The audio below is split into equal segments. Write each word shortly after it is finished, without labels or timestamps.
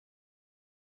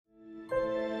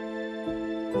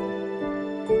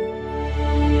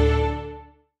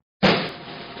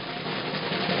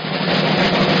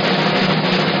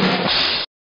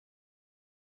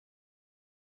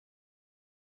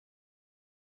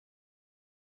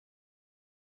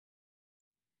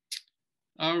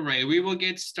All right, we will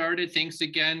get started. Thanks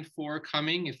again for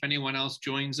coming. If anyone else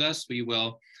joins us, we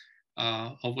will,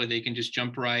 hopefully they can just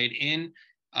jump right in.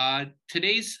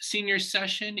 Today's senior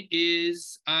session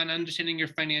is on understanding your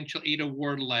financial aid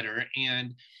award letter.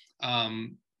 And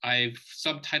I've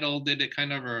subtitled it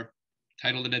or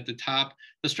titled it at the top,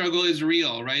 "The struggle is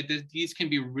real," right? These can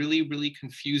be really, really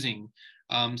confusing.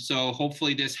 So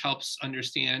hopefully this helps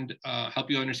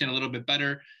help you understand a little bit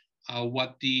better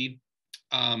what the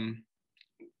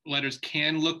letters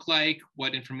can look like,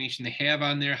 what information they have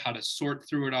on there, how to sort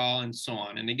through it all, and so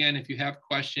on. And again, if you have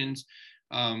questions,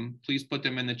 please put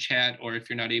them in the chat, or if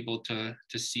you're not able to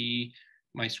see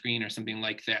my screen or something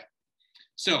like that.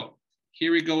 So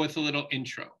here we go with a little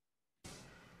intro.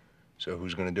 So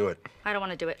who's gonna do it? I don't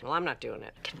want to do it. Well, I'm not doing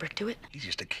it. Can Brick do it? He's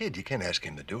just a kid. You can't ask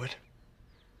him to do it.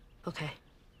 Okay.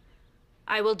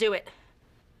 I will do it.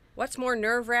 What's more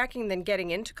nerve-wracking than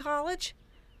getting into college?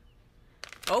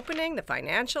 Opening the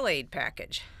financial aid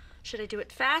package. Should I do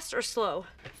it fast or slow?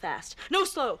 Fast. No,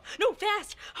 slow. No,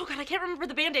 fast. Oh, God, I can't remember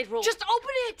the Band-Aid rule. Just open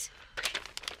it!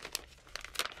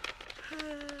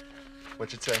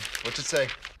 What's it say? What's it say?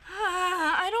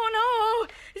 I don't know.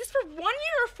 Is this for 1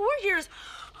 year or 4 years?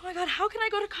 Oh, my God, how can I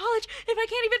go to college if I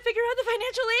can't even figure out the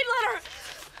financial aid letter?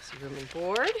 I see room and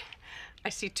board. I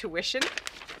see tuition.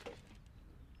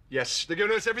 Yes, they're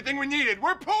giving us everything we needed.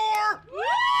 We're poor!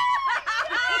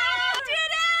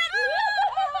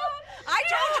 I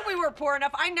told you we were poor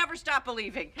enough. I never stopped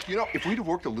believing. You know, if we'd have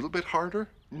worked a little bit harder,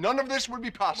 none of this would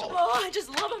be possible. Oh, I just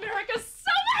love America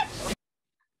so much!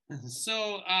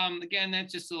 So again,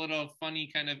 that's just a little funny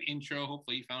kind of intro.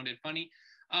 Hopefully you found it funny.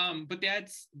 But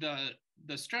that's the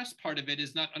stress part of it,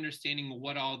 is not understanding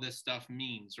what all this stuff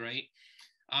means, right?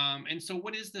 And so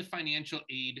what is the financial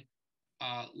aid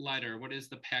letter? What is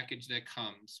the package that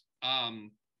comes?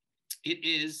 It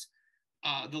is,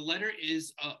 the letter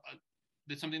is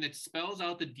something that spells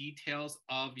out the details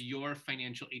of your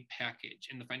financial aid package.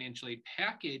 And the financial aid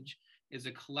package is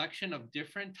a collection of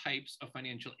different types of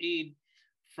financial aid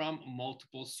from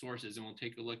multiple sources. And we'll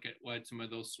take a look at what some of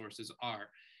those sources are.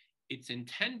 It's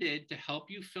intended to help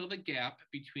you fill the gap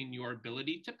between your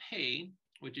ability to pay,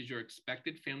 which is your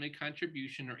expected family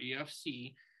contribution, or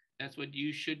EFC. That's what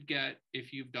you should get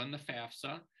if you've done the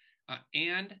FAFSA,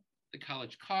 and the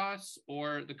college costs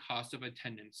or the cost of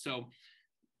attendance. So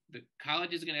the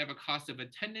college is going to have a cost of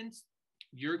attendance.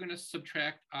 You're going to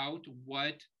subtract out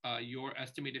what your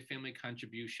estimated family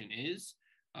contribution is,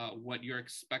 what you're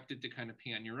expected to kind of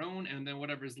pay on your own, and then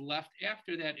whatever's left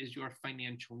after that is your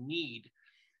financial need.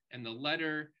 And the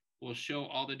letter will show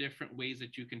all the different ways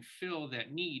that you can fill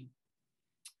that need.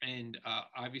 And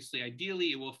obviously,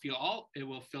 ideally, it will fill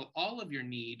all of your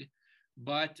need,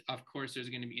 but of course, there's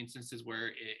going to be instances where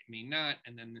it may not,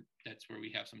 and then that's where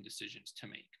we have some decisions to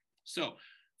make. So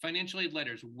financial aid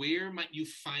letters, where might you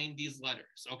find these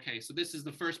letters? Okay, so this is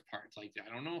the first part. Like,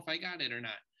 I don't know if I got it or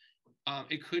not.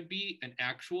 It could be an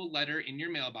actual letter in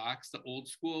your mailbox, the old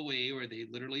school way, where they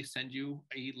literally send you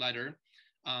a letter.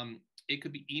 It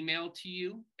could be emailed to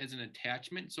you as an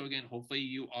attachment. So again, hopefully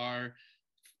you are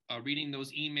reading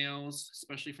those emails,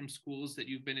 especially from schools that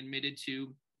you've been admitted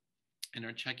to, and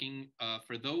are checking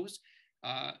for those.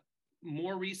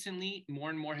 More recently, more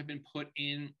and more have been put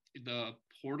in the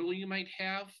portal you might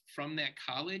have from that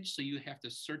college. So you have to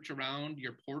search around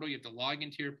your portal. You have to log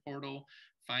into your portal,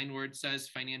 find where it says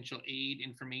financial aid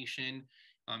information.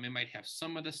 It might have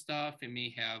some of the stuff. It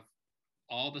may have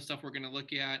all the stuff we're going to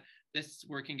look at. This is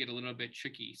where it can get a little bit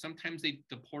tricky. Sometimes the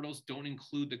portals don't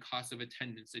include the cost of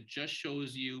attendance. It just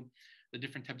shows you the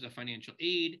different types of financial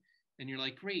aid. And you're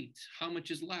like, great, how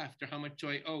much is left, or how much do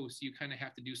I owe? So you kind of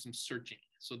have to do some searching.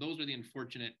 So those are the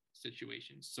unfortunate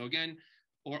situations. So again,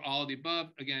 or all of the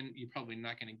above. Again, you're probably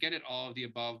not going to get it all of the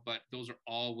above, but those are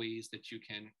all ways that you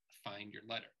can find your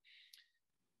letter.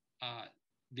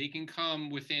 They can come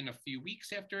within a few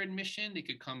weeks after admission. They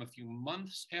could come a few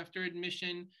months after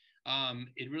admission.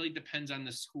 It really depends on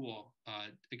the school.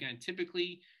 Again,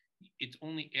 typically, it's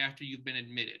only after you've been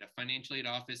admitted. A financial aid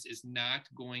office is not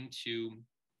going to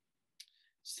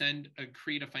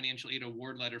create a financial aid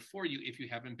award letter for you if you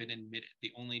haven't been admitted.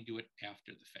 They only do it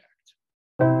after the fact.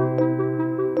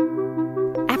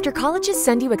 After colleges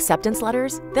send you acceptance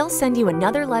letters, they'll send you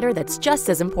another letter that's just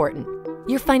as important,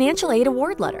 your financial aid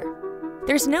award letter.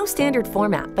 There's no standard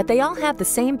format, but they all have the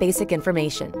same basic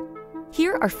information.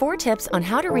 Here are 4 tips on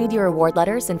how to read your award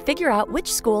letters and figure out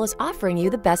which school is offering you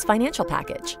the best financial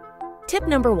package. Tip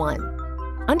number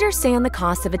 1, understand the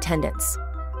cost of attendance.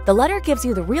 The letter gives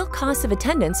you the real cost of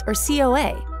attendance, or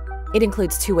COA. It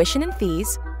includes tuition and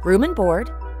fees, room and board,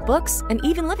 books, and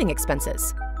even living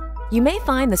expenses. You may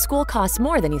find the school costs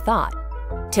more than you thought.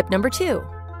 Tip number 2,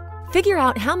 figure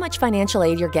out how much financial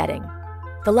aid you're getting.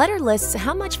 The letter lists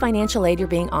how much financial aid you're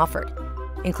being offered,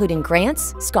 including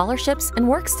grants, scholarships, and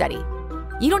work study.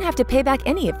 You don't have to pay back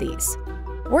any of these.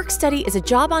 Work study is a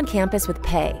job on campus with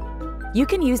pay. You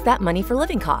can use that money for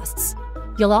living costs.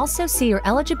 You'll also see your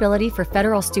eligibility for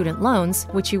federal student loans,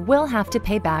 which you will have to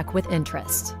pay back with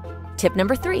interest. Tip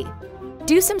number 3,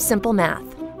 do some simple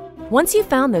math. Once you've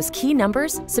found those key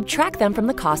numbers, subtract them from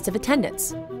the cost of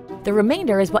attendance. The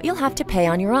remainder is what you'll have to pay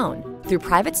on your own, through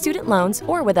private student loans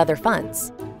or with other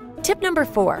funds. Tip number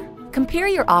 4, compare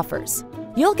your offers.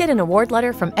 You'll get an award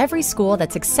letter from every school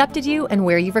that's accepted you and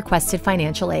where you've requested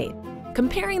financial aid.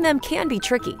 Comparing them can be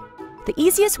tricky. The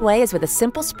easiest way is with a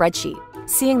simple spreadsheet.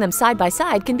 Seeing them side by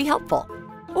side can be helpful.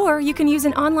 Or you can use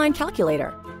an online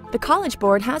calculator. The College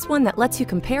Board has one that lets you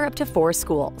compare up to 4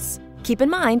 schools. Keep in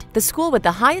mind, the school with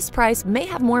the highest price may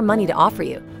have more money to offer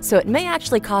you, so it may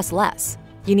actually cost less.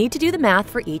 You need to do the math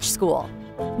for each school.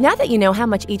 Now that you know how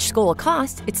much each school will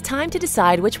cost, it's time to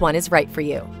decide which one is right for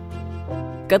you.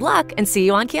 Good luck and see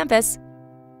you on campus.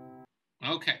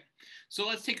 Okay, so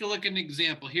let's take a look at an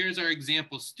example. Here's our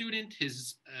example student,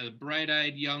 his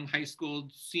bright-eyed young high school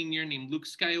senior named Luke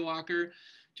Skywalker.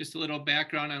 Just a little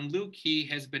background on Luke. He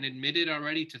has been admitted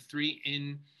already to 3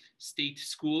 in-state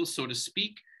schools, so to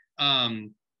speak.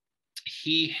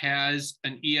 He has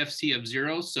an EFC of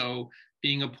 0, so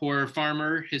being a poor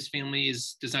farmer, his family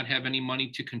does not have any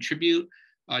money to contribute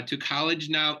to college.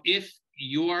 Now, if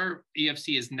your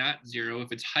EFC is not 0,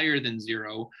 if it's higher than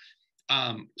 0,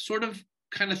 kind of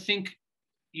think,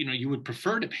 you would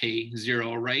prefer to pay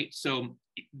 0, right? So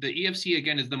the EFC,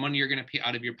 again, is the money you're going to pay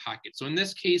out of your pocket. So in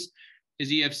this case,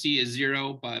 his EFC is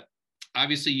 0, but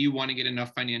obviously you want to get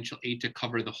enough financial aid to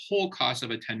cover the whole cost of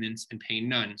attendance and pay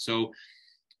none. So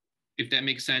if that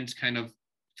makes sense, kind of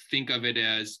think of it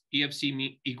as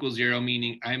EFC equals 0,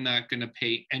 meaning I'm not going to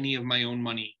pay any of my own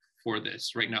money for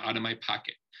this right now out of my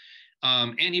pocket.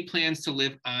 And he plans to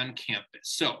live on campus.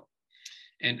 So,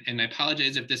 and I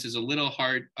apologize if this is a little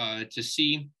hard to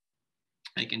see.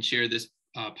 I can share this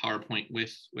PowerPoint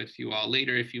with you all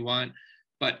later if you want.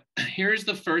 But here's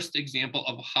the first example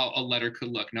of how a letter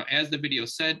could look. Now, as the video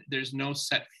said, there's no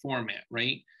set format,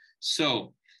 right?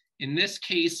 So in this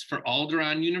case, for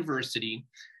Alderaan University,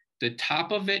 the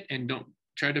top of it, and don't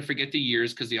try to forget the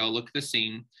years because they all look the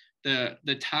same,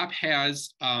 the top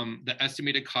has the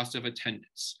estimated cost of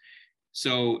attendance.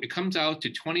 So it comes out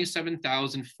to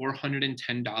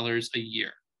 $27,410 a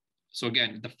year. So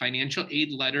again, the financial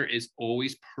aid letter is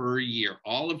always per year.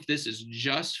 All of this is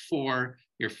just for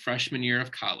your freshman year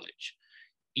of college.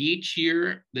 Each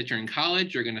year that you're in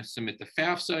college, you're going to submit the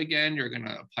FAFSA again, you're going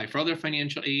to apply for other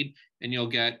financial aid, and you'll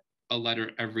get a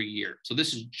letter every year. So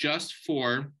this is just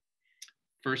for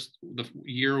the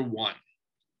year 1.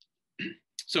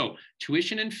 So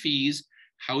tuition and fees,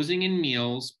 housing and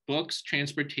meals, books,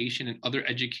 transportation, and other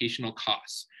educational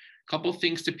costs. A couple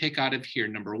things to pick out of here.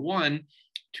 Number 1,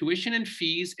 tuition and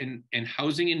fees and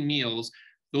housing and meals,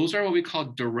 those are what we call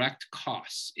direct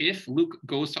costs. If Luke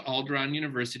goes to Alderaan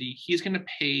University, he's going to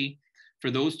pay for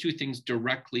those 2 things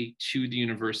directly to the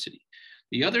university.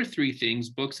 The other 3 things,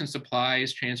 books and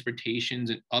supplies,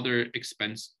 transportations, and other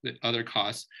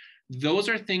costs, those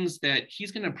are things that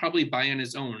he's going to probably buy on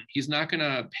his own. He's not going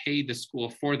to pay the school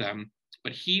for them,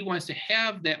 but he wants to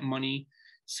have that money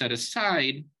set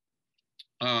aside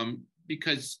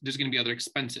because there's going to be other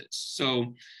expenses.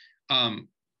 So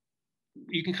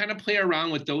you can kind of play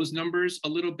around with those numbers a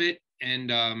little bit.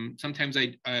 And sometimes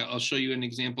I'll show you an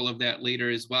example of that later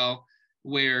as well,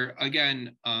 where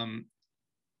again,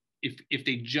 if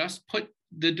they just put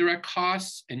the direct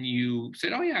costs and you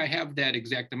said, oh yeah, I have that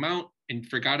exact amount and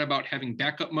forgot about having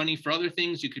backup money for other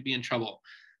things, you could be in trouble.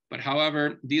 But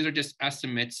however, these are just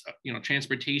estimates,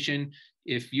 transportation.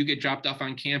 If you get dropped off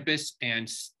on campus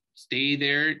and stay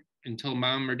there until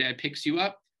mom or dad picks you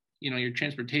up, your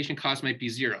transportation cost might be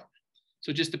 0.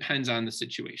 So it just depends on the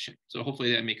situation. So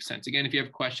hopefully that makes sense. Again, if you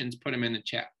have questions, put them in the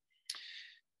chat.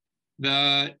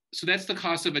 So that's the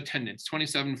cost of attendance,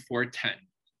 $27,410.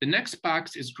 The next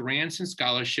box is grants and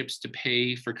scholarships to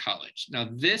pay for college. Now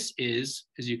this is,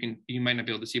 as you might not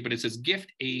be able to see, but it says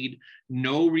gift aid,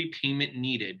 no repayment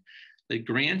needed. The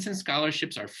grants and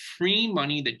scholarships are free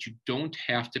money that you don't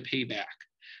have to pay back.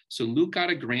 So Luke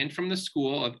got a grant from the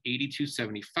school of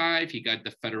 $82.75. He got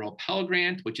the federal Pell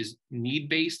Grant, which is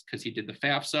need-based because he did the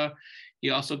FAFSA. He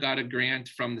also got a grant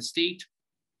from the state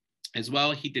as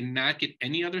well. He did not get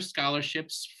any other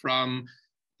scholarships from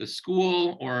the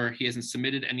school, or he hasn't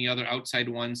submitted any other outside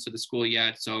ones to the school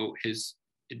yet. So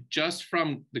just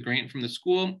from the grant from the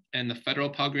school and the federal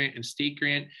Pell Grant and state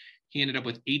grant, he ended up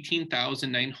with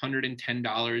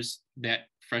 $18,910 that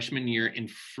freshman year in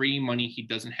free money he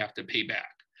doesn't have to pay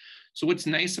back. So what's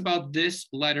nice about this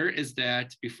letter is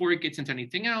that before it gets into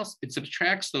anything else, it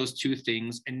subtracts those two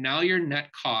things. And now your net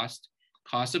cost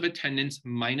of attendance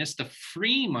minus the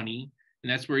free money,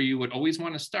 and that's where you would always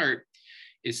want to start,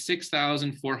 is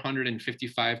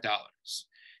 $6,455.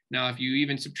 Now, if you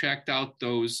even subtract out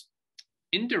those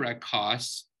indirect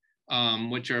costs,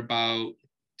 which are about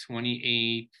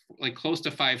 28, like close to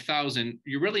 5,000,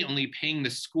 you're really only paying the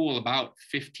school about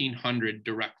 1,500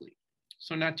 directly.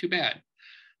 So not too bad.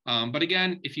 But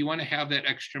again, if you want to have that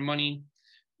extra money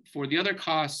for the other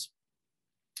costs,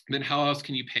 then how else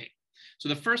can you pay? So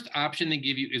the first option they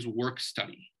give you is work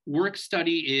study. Work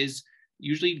study is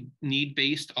usually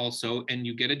need-based also, and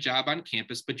you get a job on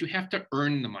campus, but you have to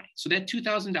earn the money. So that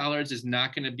 $2,000 is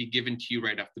not going to be given to you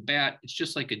right off the bat. It's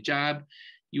just like a job.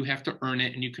 You have to earn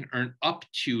it, and you can earn up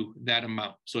to that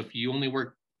amount. So if you only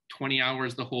work 20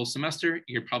 hours the whole semester,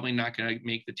 you're probably not going to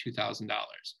make the $2,000.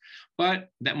 But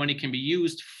that money can be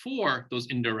used for those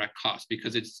indirect costs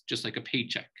because it's just like a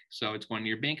paycheck. So it's going to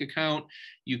your bank account.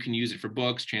 You can use it for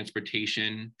books,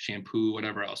 transportation, shampoo,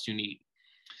 whatever else you need.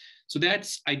 So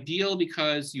that's ideal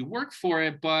because you work for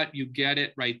it, but you get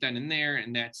it right then and there,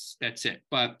 and that's it.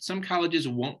 But some colleges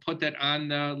won't put that on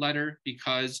the letter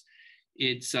because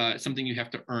it's something you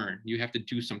have to earn. You have to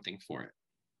do something for it.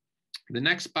 The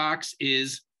next box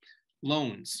is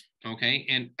loans, okay?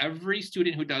 And every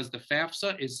student who does the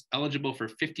FAFSA is eligible for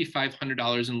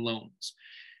 $5,500 in loans.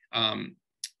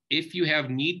 If you have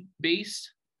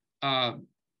need-based,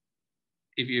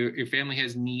 if your family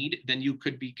has need, then you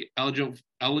could be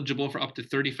eligible for up to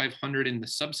 $3,500 in the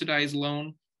subsidized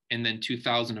loan and then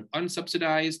 $2,000 of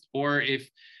unsubsidized. Or if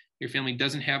your family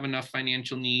doesn't have enough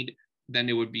financial need, then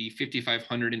it would be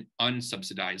 $5,500 in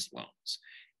unsubsidized loans.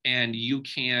 And you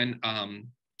can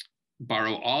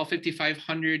borrow all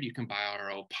 $5,500. You can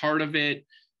borrow part of it.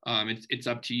 It's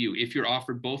up to you. If you're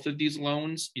offered both of these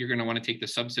loans, you're going to want to take the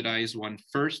subsidized one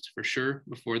first for sure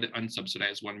before the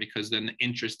unsubsidized one, because then the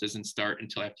interest doesn't start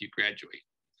until after you graduate.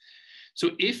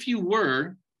 So if you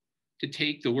were to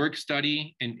take the work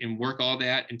study and work all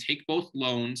that and take both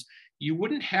loans, you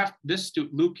wouldn't have,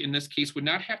 Luke in this case would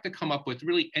not have to come up with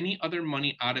really any other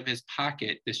money out of his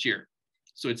pocket this year.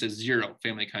 So it's a zero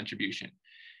family contribution.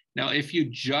 Now, if you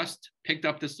just picked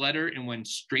up this letter and went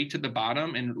straight to the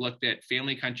bottom and looked at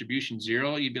family contribution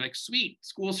zero, you'd be like, sweet,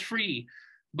 school's free.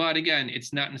 But again,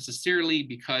 it's not necessarily,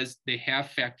 because they have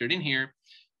factored in here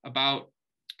about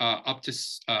up to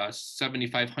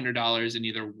 $7,500 in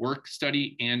either work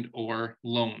study and or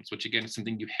loans, which again is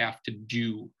something you have to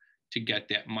do to get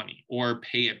that money or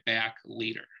pay it back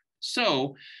later.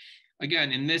 So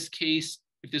again, in this case,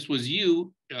 if this was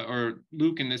you or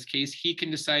Luke in this case, he can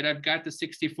decide, I've got the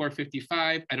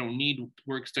 $6,455. I don't need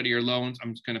work study or loans.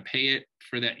 I'm just going to pay it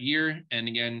for that year. And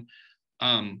again,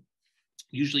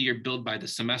 usually you're billed by the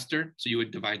semester. So you would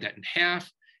divide that in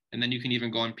half, and then you can even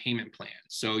go on payment plans.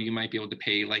 So you might be able to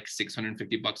pay like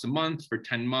 $650 a month for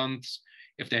 10 months.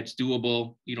 If that's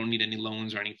doable, you don't need any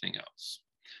loans or anything else.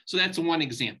 So that's one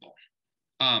example.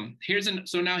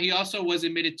 So now he also was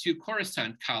admitted to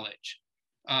Coruscant College.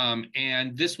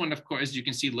 And this one, of course, as you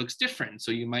can see, looks different.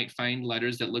 So you might find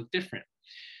letters that look different.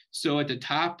 So at the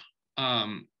top,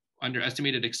 under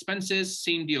estimated expenses,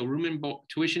 same deal,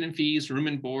 tuition and fees, room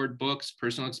and board, books,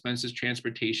 personal expenses,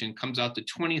 transportation, comes out to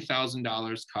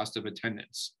 $20,000 cost of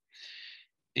attendance.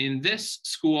 In this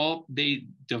school, they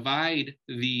divide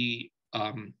the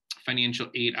financial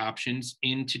aid options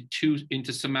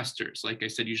into semesters. Like I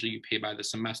said, usually you pay by the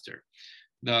semester.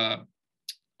 The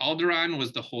Alderaan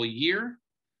was the whole year,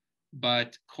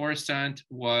 but Coruscant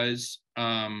was,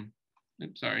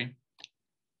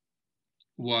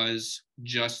 was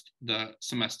just the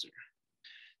semester.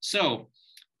 So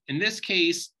in this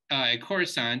case, at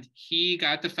Coruscant, he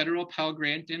got the federal Pell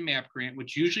Grant and MAP grant,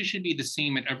 which usually should be the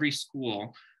same at every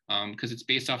school because it's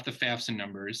based off the FAFSA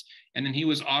numbers. And then he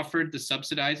was offered the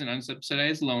subsidized and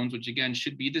unsubsidized loans, which again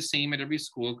should be the same at every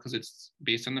school because it's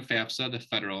based on the FAFSA, the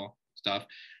federal stuff.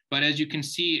 But as you can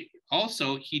see,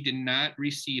 also, he did not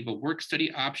receive a work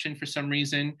study option for some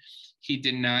reason. He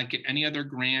did not get any other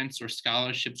grants or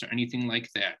scholarships or anything like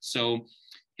that. So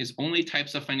his only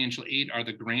types of financial aid are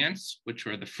the grants, which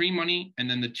are the free money, and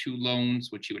then the two loans,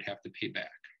 which he would have to pay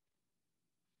back.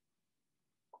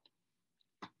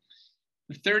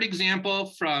 The third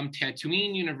example from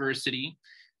Tatooine University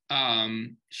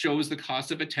shows the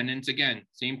cost of attendance. Again,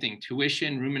 same thing,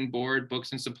 tuition, room and board,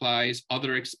 books and supplies,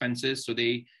 other expenses. So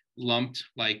they lumped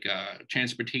like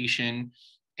transportation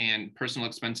and personal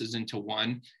expenses into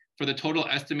one for the total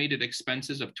estimated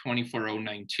expenses of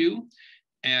 $24,092.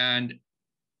 And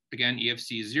again,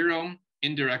 EFC 0,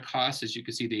 Indirect costs, as you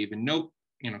can see, they even note,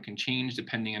 can change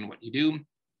depending on what you do.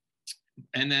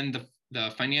 And then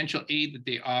the financial aid that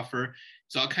they offer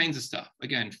is all kinds of stuff.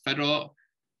 Again, federal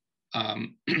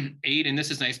aid, and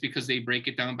this is nice because they break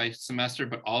it down by semester,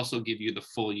 but also give you the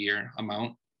full year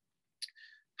amount.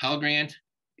 Pell Grant,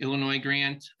 Illinois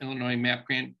Grant, Illinois MAP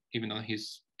Grant, even though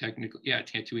he's technically,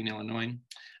 Tatooine, Illinois.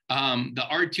 The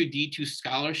R2D2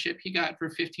 scholarship he got for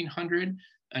 $1,500,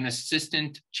 an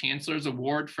assistant chancellor's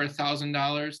award for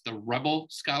 $1,000, the Rebel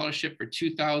scholarship for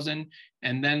 $2,000,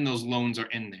 and then those loans are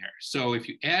in there. So if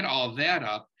you add all that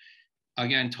up,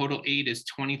 again, total aid is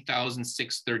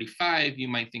 $20,635. You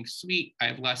might think, sweet, I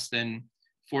have less than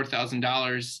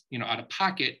 $4,000, out of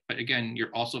pocket. But again,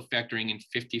 you're also factoring in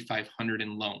 $5,500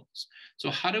 in loans.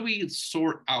 So how do we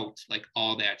sort out like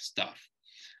all that stuff?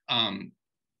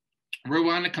 We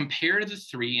want to compare the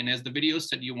three, and as the video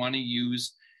said, you want to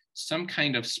use some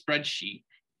kind of spreadsheet.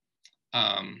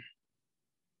 And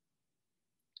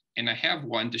I have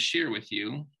one to share with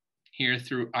you here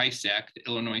through ISAC, the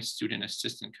Illinois Student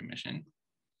Assistance Commission.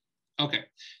 Okay,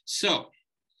 so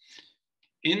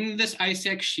in this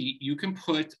ISAC sheet, you can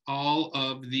put all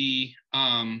of the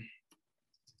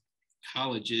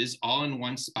colleges all in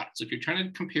one spot. So if you're trying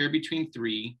to compare between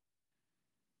three,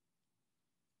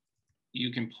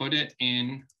 you can put it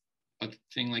in a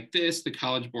thing like this. The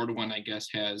College Board one, I guess,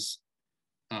 has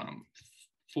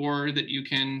 4 that you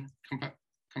can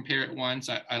compare at once.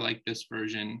 I like this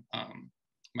version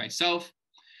myself.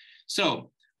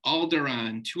 So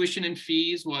Alderaan, tuition and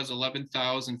fees was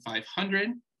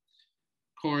 $11,500.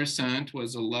 Coruscant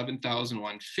was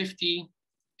 $11,150,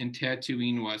 and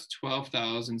Tatooine was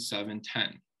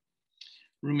 $12,710.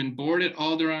 Room and board at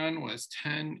Alderaan was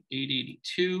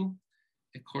 $10,882.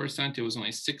 At Coruscant, it was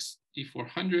only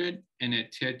 $6,400, and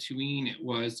at Tatooine, it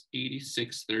was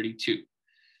 $8,632.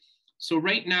 So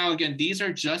right now, again, these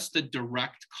are just the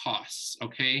direct costs,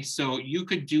 okay? So you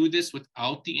could do this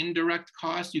without the indirect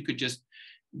costs. You could just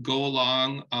go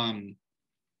along,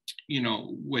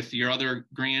 with your other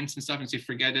grants and stuff and say,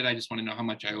 forget it, I just want to know how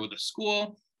much I owe the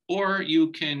school. Or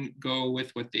you can go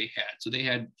with what they had. So they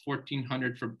had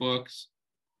 $1,400 for books,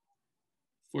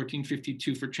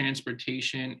 $1,452 for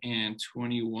transportation, and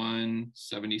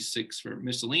 $2,176 for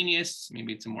miscellaneous.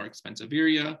 Maybe it's a more expensive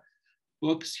area.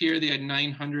 Books here, they had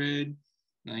 $900,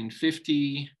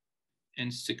 $950,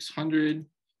 and $600.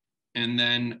 And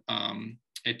then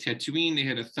at Tatooine, they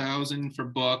had $1,000 for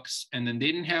books, and then they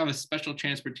didn't have a special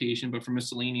transportation, but for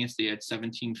miscellaneous, they had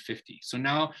 $1,750. So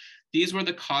now these were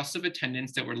the costs of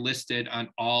attendance that were listed on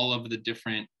all of the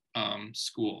different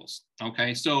schools.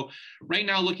 Okay, so right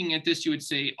now looking at this, you would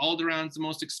say Alderaan's the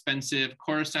most expensive,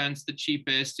 Coruscant's the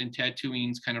cheapest, and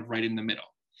Tatooine's kind of right in the middle.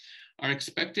 Our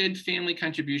expected family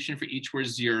contribution for each were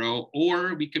 0,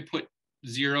 or we could put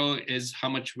 0 as how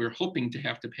much we're hoping to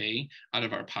have to pay out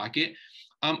of our pocket.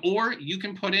 Or you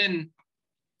can put in,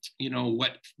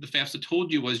 what the FAFSA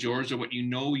told you was yours or what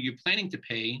you're planning to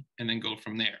pay, and then go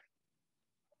from there.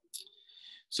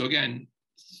 So again,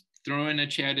 throw in a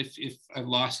chat if I've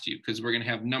lost you, because we're going to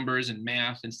have numbers and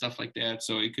math and stuff like that,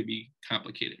 so it could be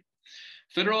complicated.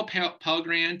 Federal Pell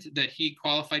Grant that he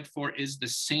qualified for is the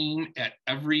same at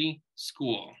every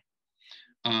school.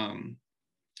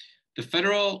 The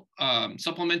federal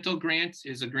supplemental grant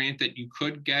is a grant that you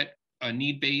could get a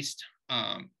need-based,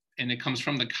 and it comes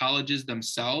from the colleges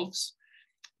themselves,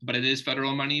 but it is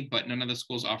federal money, but none of the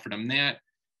schools offered them that.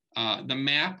 The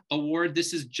MAP award,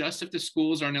 this is just if the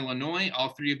schools are in Illinois, all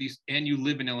 3 of these, and you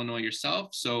live in Illinois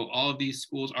yourself. So all of these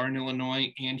schools are in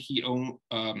Illinois, and he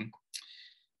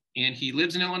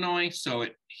lives in Illinois, so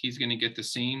he's going to get the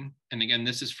same. And again,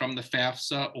 this is from the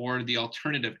FAFSA or the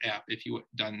alternative app if you had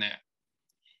done that.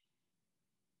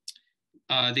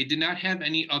 They did not have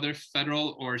any other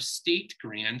federal or state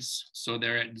grants, so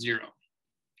they're at 0.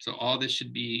 So all this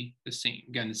should be the same.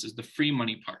 Again, this is the free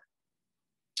money part.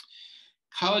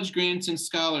 College grants and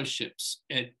scholarships.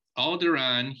 At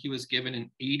Alderaan, he was given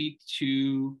an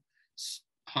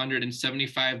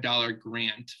 $8,275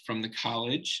 grant from the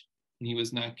college, and he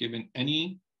was not given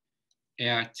any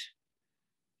at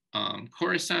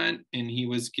Coruscant, and he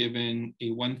was given a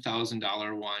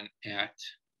 $1,000 one at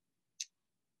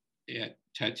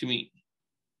Tatooine.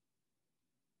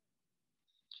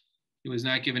 He was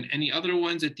not given any other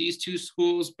ones at these 2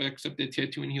 schools, but except at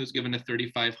Tatooine, he was given a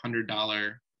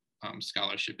 $3,500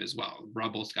 scholarship as well,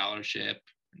 Rebel scholarship,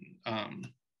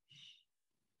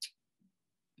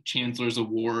 Chancellor's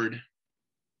Award,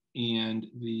 and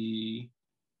the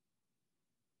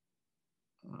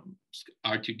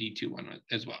R2D2 one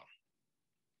as well.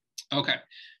 Okay,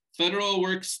 federal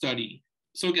work study.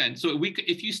 So again,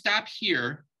 if you stop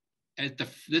here,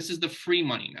 this is the free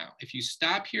money now. If you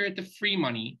stop here at the free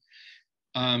money,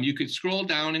 you could scroll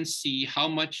down and see how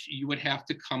much you would have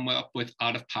to come up with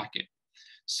out of pocket.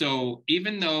 So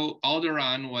even though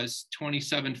Alderaan was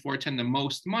 $27,410 the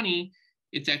most money,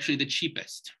 it's actually the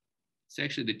cheapest. It's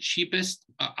actually the cheapest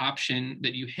option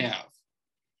that you have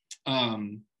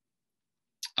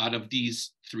out of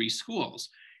these three schools.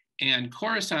 And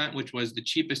Coruscant, which was the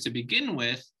cheapest to begin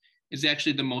with, is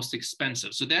actually the most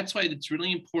expensive. So that's why it's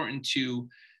really important to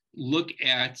look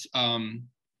at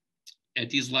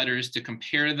these letters, to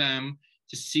compare them,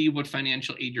 to see what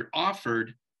financial aid you're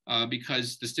offered,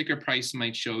 because the sticker price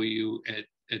might show you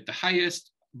at the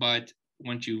highest, but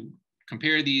once you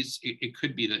compare these, it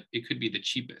could be the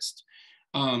cheapest.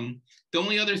 The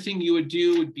only other thing you would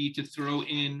do would be to throw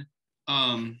in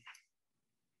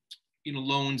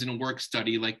loans in a work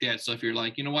study like that. So if you're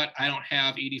like, you know what, I don't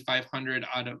have $8,500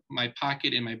 out of my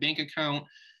pocket in my bank account,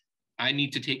 I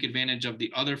need to take advantage of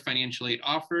the other financial aid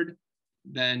offered,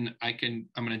 then I'm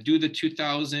going to do the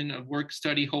 $2,000 of work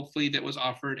study, hopefully, that was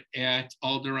offered at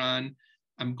Alderaan.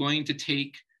 I'm going to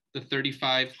take the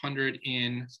 $3,500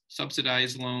 in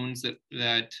subsidized loans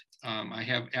that I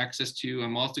have access to.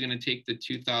 I'm also going to take the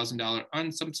 $2,000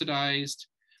 unsubsidized.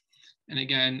 And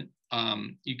again,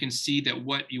 you can see that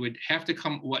what he would have to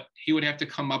come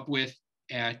up with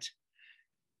at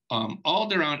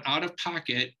Alderaan out of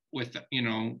pocket with,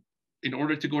 in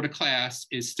order to go to class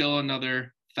is still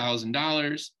another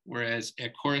 $1,000, whereas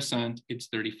at Coruscant it's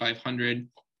 $3,500,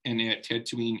 and at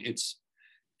Tatooine it's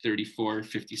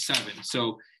 $3,457.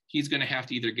 So he's going to have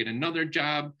to either get another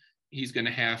job, he's going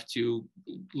to have to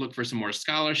look for some more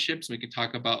scholarships. We'll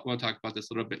talk about this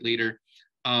a little bit later,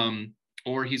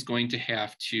 or he's going to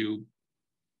have to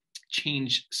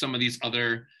change some of these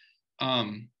other,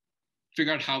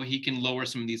 figure out how he can lower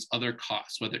some of these other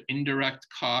costs, whether indirect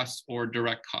costs or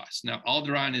direct costs. Now,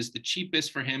 Alderaan is the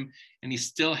cheapest for him, and he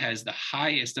still has the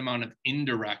highest amount of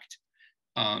indirect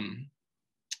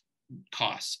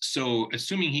costs. So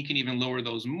assuming he can even lower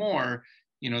those more,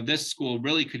 this school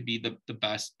really could be the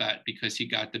best bet because he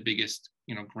got the biggest,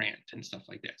 grant and stuff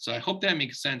like that. So I hope that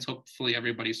makes sense. Hopefully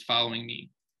everybody's following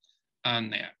me on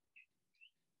that.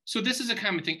 So this is a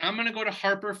common thing. I'm going to go to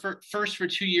Harper first for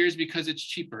 2 years because it's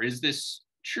cheaper. Is this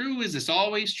true? Is this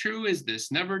always true? Is this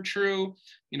never true?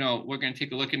 We're going to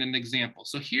take a look at an example.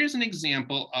 So here's an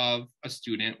example of a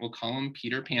student. We'll call him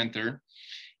Peter Panther.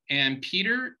 And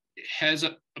Peter has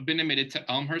been admitted to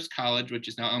Elmhurst College, which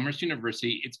is now Elmhurst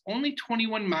University. It's only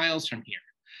 21 miles from here.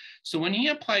 So when he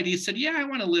applied, he said, yeah, I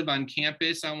want to live on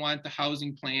campus. I want the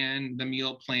housing plan, the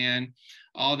meal plan,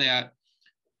 all that.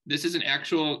 This is an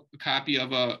actual copy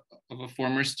of a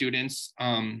former student's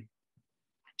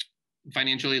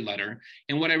financial aid letter.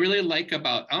 And what I really like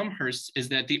about Elmhurst is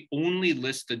that they only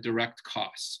list the direct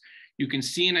costs. You can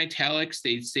see in italics,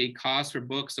 they say costs for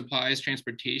books, supplies,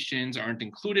 transportations aren't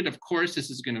included. Of course,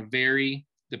 this is going to vary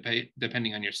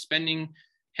depending on your spending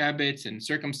habits and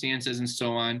circumstances and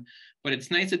so on. But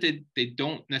it's nice that they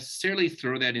don't necessarily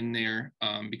throw that in there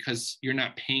because you're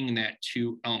not paying that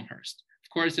to Elmhurst. Of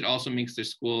course, it also makes their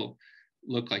school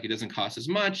look like it doesn't cost as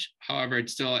much. However,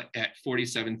 it's still at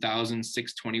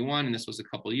 $47,621, and this was a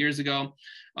couple of years ago,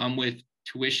 with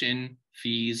tuition,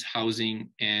 fees,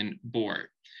 housing, and board.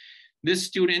 This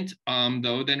student,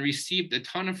 though, then received a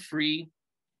ton of free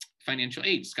financial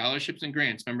aid, scholarships and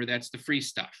grants. Remember, that's the free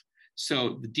stuff.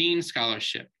 So the Dean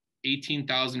Scholarship,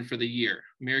 $18,000 for the year,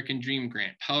 American Dream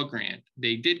Grant, Pell Grant.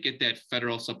 They did get that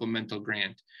federal supplemental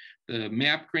grant. The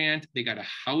MAP grant, they got a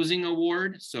housing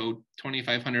award, so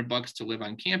 $2,500 to live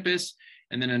on campus,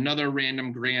 and then another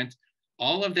random grant.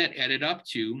 All of that added up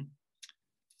to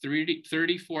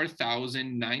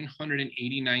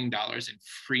 $34,989 in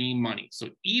free money. So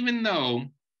even though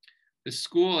the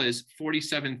school is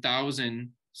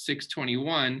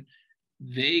 $47,621,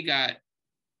 they got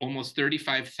almost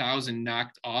 $35,000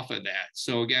 knocked off of that.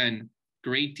 So again,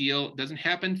 great deal. Doesn't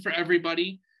happen for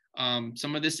everybody.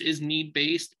 Some of this is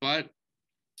need-based, but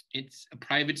it's a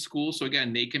private school. So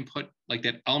again, they can put like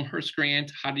that Elmhurst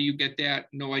grant. How do you get that?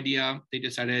 No idea. They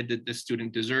decided that the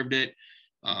student deserved it.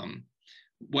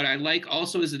 What I like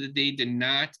also is that they did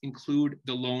not include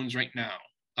the loans right now.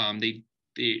 They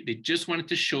just wanted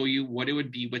to show you what it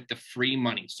would be with the free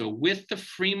money. So with the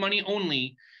free money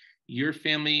only, your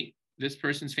family, this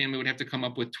person's family would have to come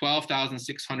up with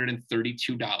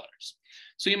 $12,632.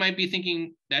 So you might be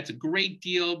thinking that's a great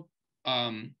deal,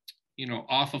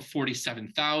 off of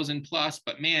 47,000 plus,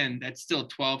 but man, that's still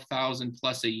 12,000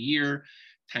 plus a year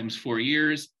times 4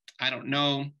 years. I don't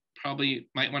know, probably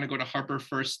might want to go to Harper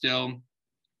first still,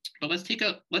 but let's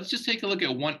just take a look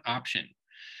at one option.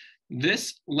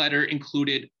 This letter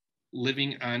included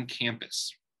living on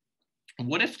campus.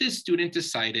 What if this student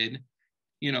decided,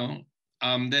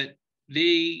 that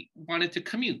they wanted to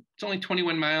commute? It's only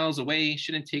 21 miles away,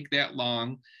 shouldn't take that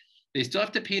long. They still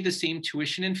have to pay the same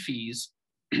tuition and fees.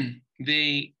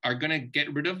 They are going to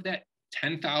get rid of that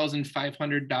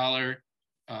 $10,500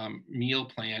 meal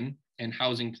plan and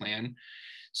housing plan.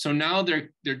 So now their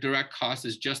direct cost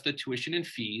is just the tuition and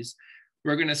fees.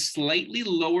 We're going to slightly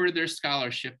lower their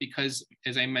scholarship because,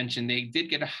 as I mentioned, they did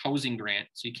get a housing grant.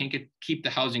 So you can't keep the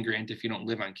housing grant if you don't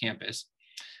live on campus.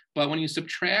 But when you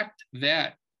subtract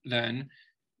that, then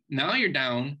now you're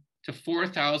down to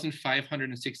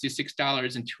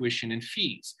 $4,566 in tuition and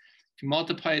fees. If you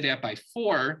multiply that by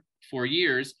 4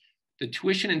 years, the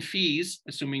tuition and fees,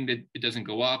 assuming that it doesn't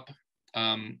go up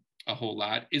a whole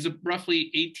lot, is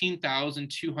roughly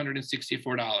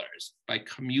 $18,264 by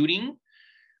commuting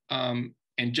and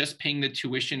just paying the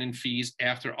tuition and fees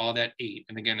after all that aid.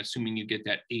 And again, assuming you get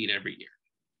that aid every year.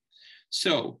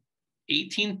 So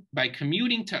by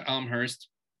commuting to Elmhurst,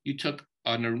 you took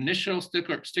an initial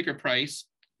sticker price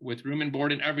with room and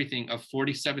board and everything of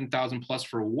 $47,000 plus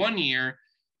for 1 year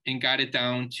and got it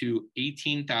down to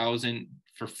 $18,000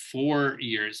 for 4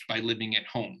 years by living at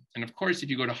home. And of course, if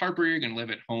you go to Harper, you're going to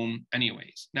live at home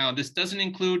anyways. Now, this doesn't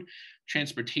include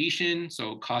transportation,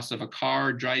 so cost of a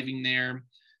car, driving there,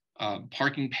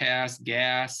 parking pass,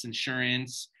 gas,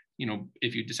 insurance,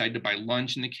 if you decide to buy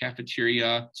lunch in the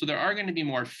cafeteria. So there are going to be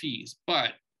more fees,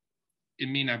 but it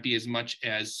may not be as much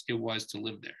as it was to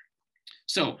live there.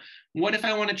 So what if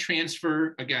I want to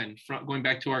transfer, again, going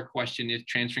back to our question, is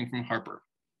transferring from Harper.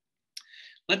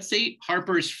 Let's say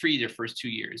Harper is free their first 2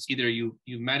 years. Either you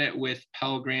met it with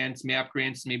Pell Grants, MAP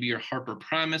Grants, maybe you're Harper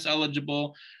Promise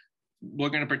eligible. We're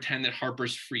going to pretend that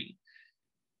Harper's free.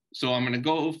 So I'm going to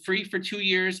go free for 2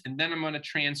 years, and then I'm going to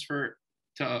transfer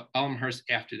to Elmhurst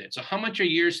after that. So how much are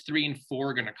years 3 and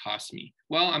 4 going to cost me?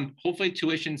 Well, hopefully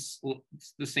tuition's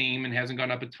the same and hasn't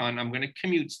gone up a ton. I'm going to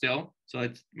commute still. So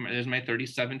there's my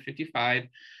 $37.55.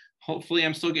 Hopefully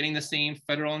I'm still getting the same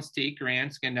federal and state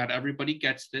grants. Again, not everybody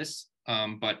gets this,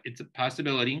 but it's a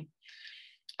possibility.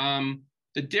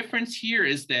 The difference here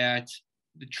is that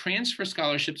the transfer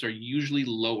scholarships are usually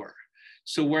lower.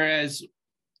 So whereas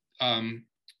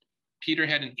Peter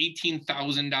had an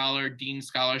 $18,000 Dean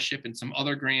Scholarship and some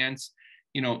other grants,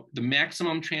 the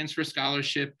maximum transfer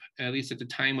scholarship, at least at the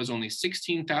time, was only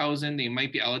 $16,000. They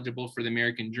might be eligible for the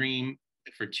American Dream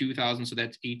for $2,000, so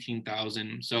that's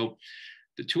 $18,000. So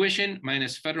the tuition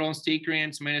minus federal and state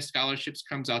grants minus scholarships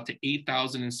comes out to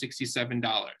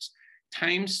 $8,067.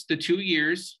 Times the 2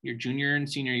 years, your junior and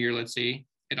senior year, let's say,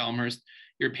 at Elmhurst,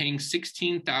 you're paying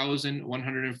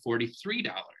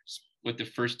 $16,143 with the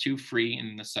first 2 free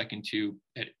and the second 2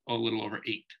 at a little over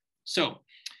 $8,000. So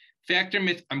factor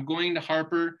myth, I'm going to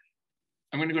Harper.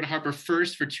 I'm going to go to Harper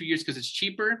first for 2 years because it's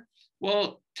cheaper.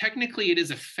 Well, technically it is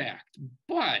a fact,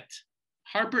 but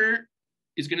Harper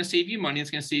is going to save you money. It's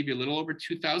going to save you a little over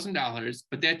 $2,000,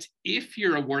 but that's if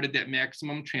you're awarded that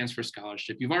maximum transfer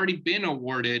scholarship. You've already been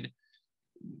awarded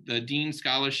the Dean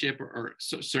Scholarship or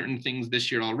certain things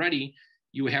this year already.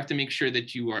 You have to make sure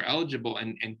that you are eligible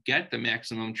and get the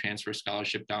maximum transfer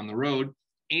scholarship down the road.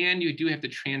 And you do have to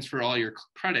transfer all your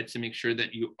credits to make sure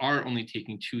that you are only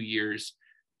taking 2 years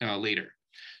later.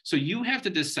 So you have to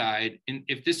decide, and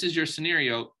if this is your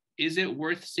scenario, is it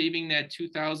worth saving that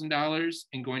 $2,000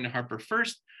 and going to Harper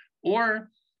first? Or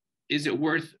is it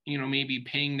worth, maybe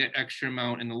paying that extra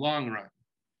amount in the long run?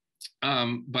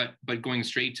 But going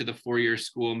straight to the 4-year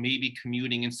school, maybe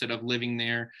commuting instead of living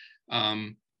there,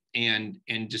 and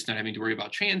just not having to worry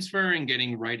about transfer and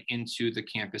getting right into the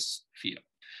campus field.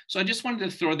 So I just wanted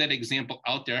to throw that example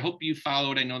out there. I hope you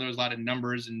followed. I know there was a lot of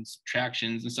numbers and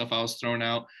subtractions and stuff I was throwing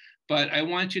out, but I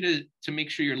want you to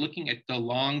make sure you're looking at the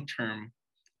long-term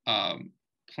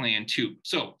plan too.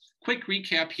 So quick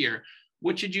recap here.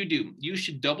 What should you do? You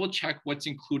should double check what's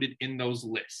included in those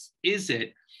lists. Is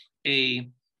it a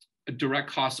direct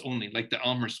cost only, like the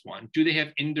Elmhurst one? Do they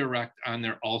have indirect on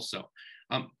there also?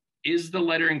 Does the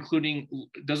letter include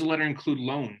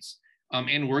loans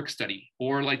and work study?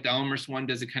 Or like the Elmhurst one,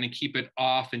 does it kind of keep it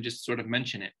off and just sort of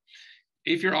mention it?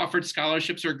 If you're offered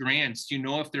scholarships or grants, do you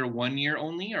know if they're 1 year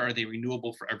only or are they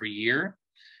renewable for every year?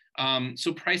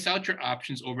 So price out your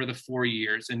options over the 4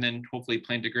 years and then hopefully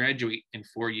plan to graduate in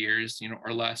 4 years,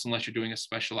 or less, unless you're doing a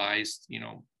specialized,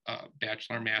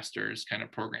 bachelor, master's kind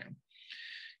of program.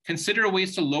 Consider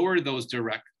ways to lower those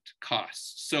direct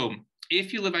costs. So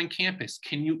if you live on campus,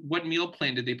 what meal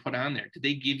plan did they put on there? Did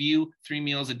they give you 3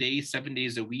 meals a day, 7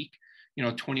 days a week,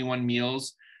 21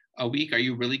 meals a week? Are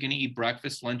you really going to eat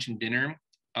breakfast, lunch, and dinner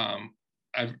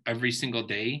every single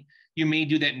day? You may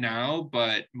do that now,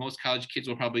 but most college kids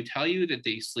will probably tell you that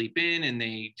they sleep in and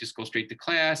they just go straight to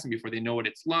class, and before they know it,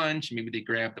 it's lunch. Maybe they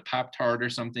grab the Pop-Tart or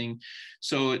something.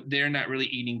 So they're not really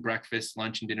eating breakfast,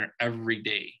 lunch, and dinner every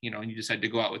day, and you decide to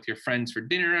go out with your friends for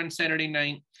dinner on Saturday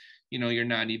night. You're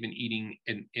not even eating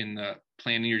in the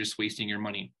plan, you're just wasting your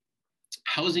money.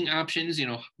 Housing options,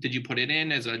 did you put it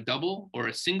in as a double or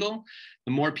a single?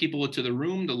 The more people to the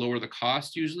room, the lower the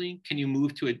cost usually. Can you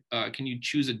move to can you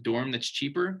choose a dorm that's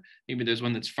cheaper? Maybe there's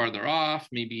one that's farther off.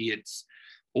 Maybe it's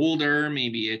older.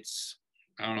 Maybe it's,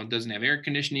 I don't know, doesn't have air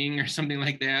conditioning or something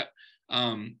like that.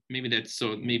 Maybe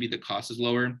the cost is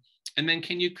lower. And then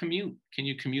can you commute? Can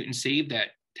you commute and save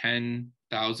that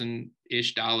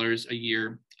 $10,000-ish a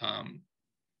year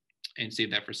and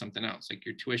save that for something else, like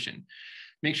your tuition?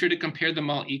 Make sure to compare them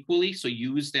all equally. So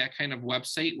use that kind of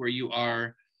website where you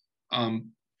are,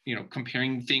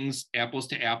 comparing things apples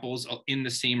to apples in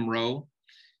the same row.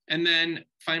 And then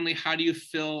finally, how do you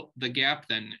fill the gap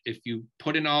then? If you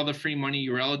put in all the free money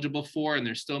you're eligible for and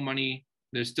there's still money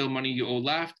you owe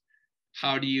left,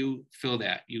 how do you fill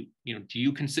that? Do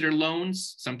you consider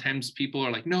loans? Sometimes people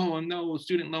are like, no,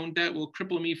 student loan debt will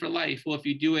cripple me for life. Well, if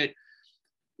you do it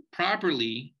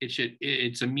properly,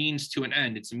 it's a means to an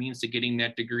end. It's a means to getting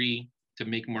that degree, to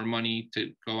make more money,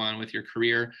 to go on with your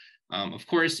career. Of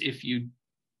course, if you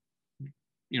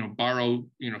borrow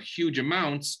huge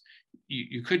amounts,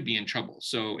 you could be in trouble.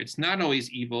 So it's not always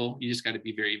evil. You just got to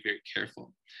be very, very careful.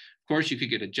 Of course, you could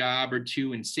get a job or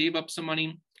two and save up some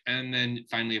money. And then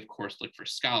finally, of course, look for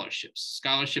scholarships.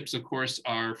 Scholarships, of course,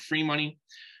 are free money.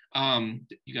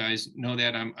 You guys know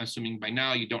that, I'm assuming by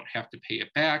now. You don't have to pay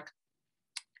it back.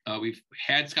 We've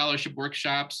had scholarship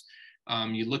workshops.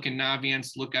 You look in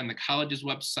Navient, look on the college's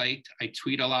website. I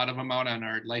tweet a lot of them out on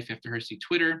our Life After Hersey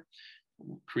Twitter.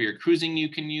 Career cruising you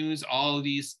can use. All of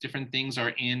these different things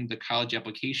are in the college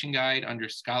application guide under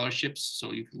scholarships,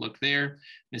 so you can look there.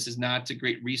 Mrs. Knott's a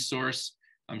great resource.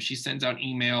 She sends out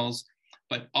emails.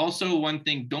 But also one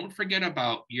thing, don't forget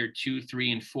about year 2,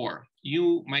 3, and 4.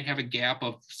 You might have a gap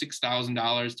of $6,000,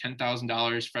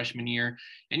 $10,000 freshman year,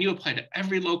 and you apply to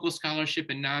every local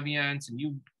scholarship in Navient, and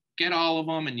you get all of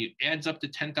them, and it adds up to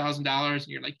 $10,000, and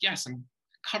you're like, yes, I'm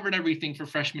covered everything for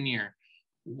freshman year.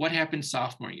 What happens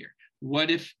sophomore year? What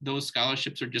if those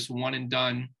scholarships are just one and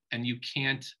done, and you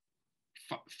can't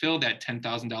fill that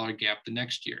 $10,000 gap the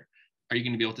next year? Are you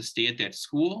going to be able to stay at that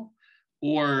school,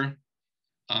 or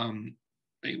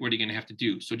what are you going to have to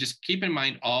do? So just keep in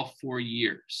mind all 4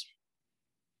 years.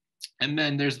 And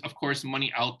then there's, of course,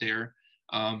 money out there.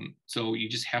 So you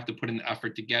just have to put in the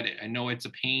effort to get it. I know it's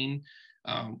a pain.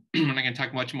 I'm not going to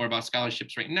talk much more about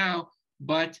scholarships right now,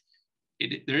 but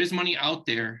there is money out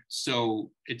there. So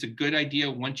it's a good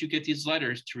idea once you get these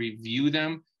letters to review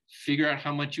them, figure out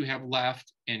how much you have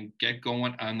left, and get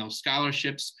going on those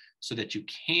scholarships so that you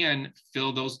can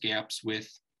fill those gaps with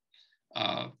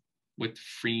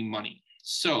free money.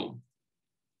 So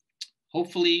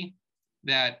hopefully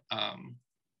that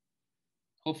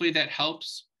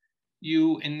helps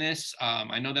you in this.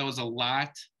 I know that was a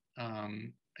lot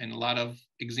and a lot of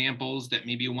examples that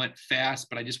maybe went fast,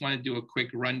 but I just want to do a quick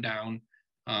rundown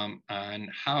on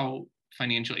how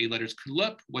financial aid letters could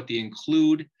look, what they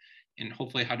include, and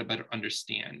hopefully how to better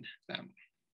understand them.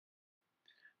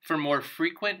 For more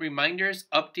frequent reminders,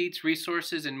 updates,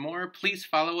 resources, and more, please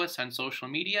follow us on social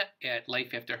media at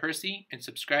Life After Hersey and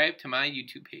subscribe to my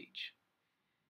YouTube page.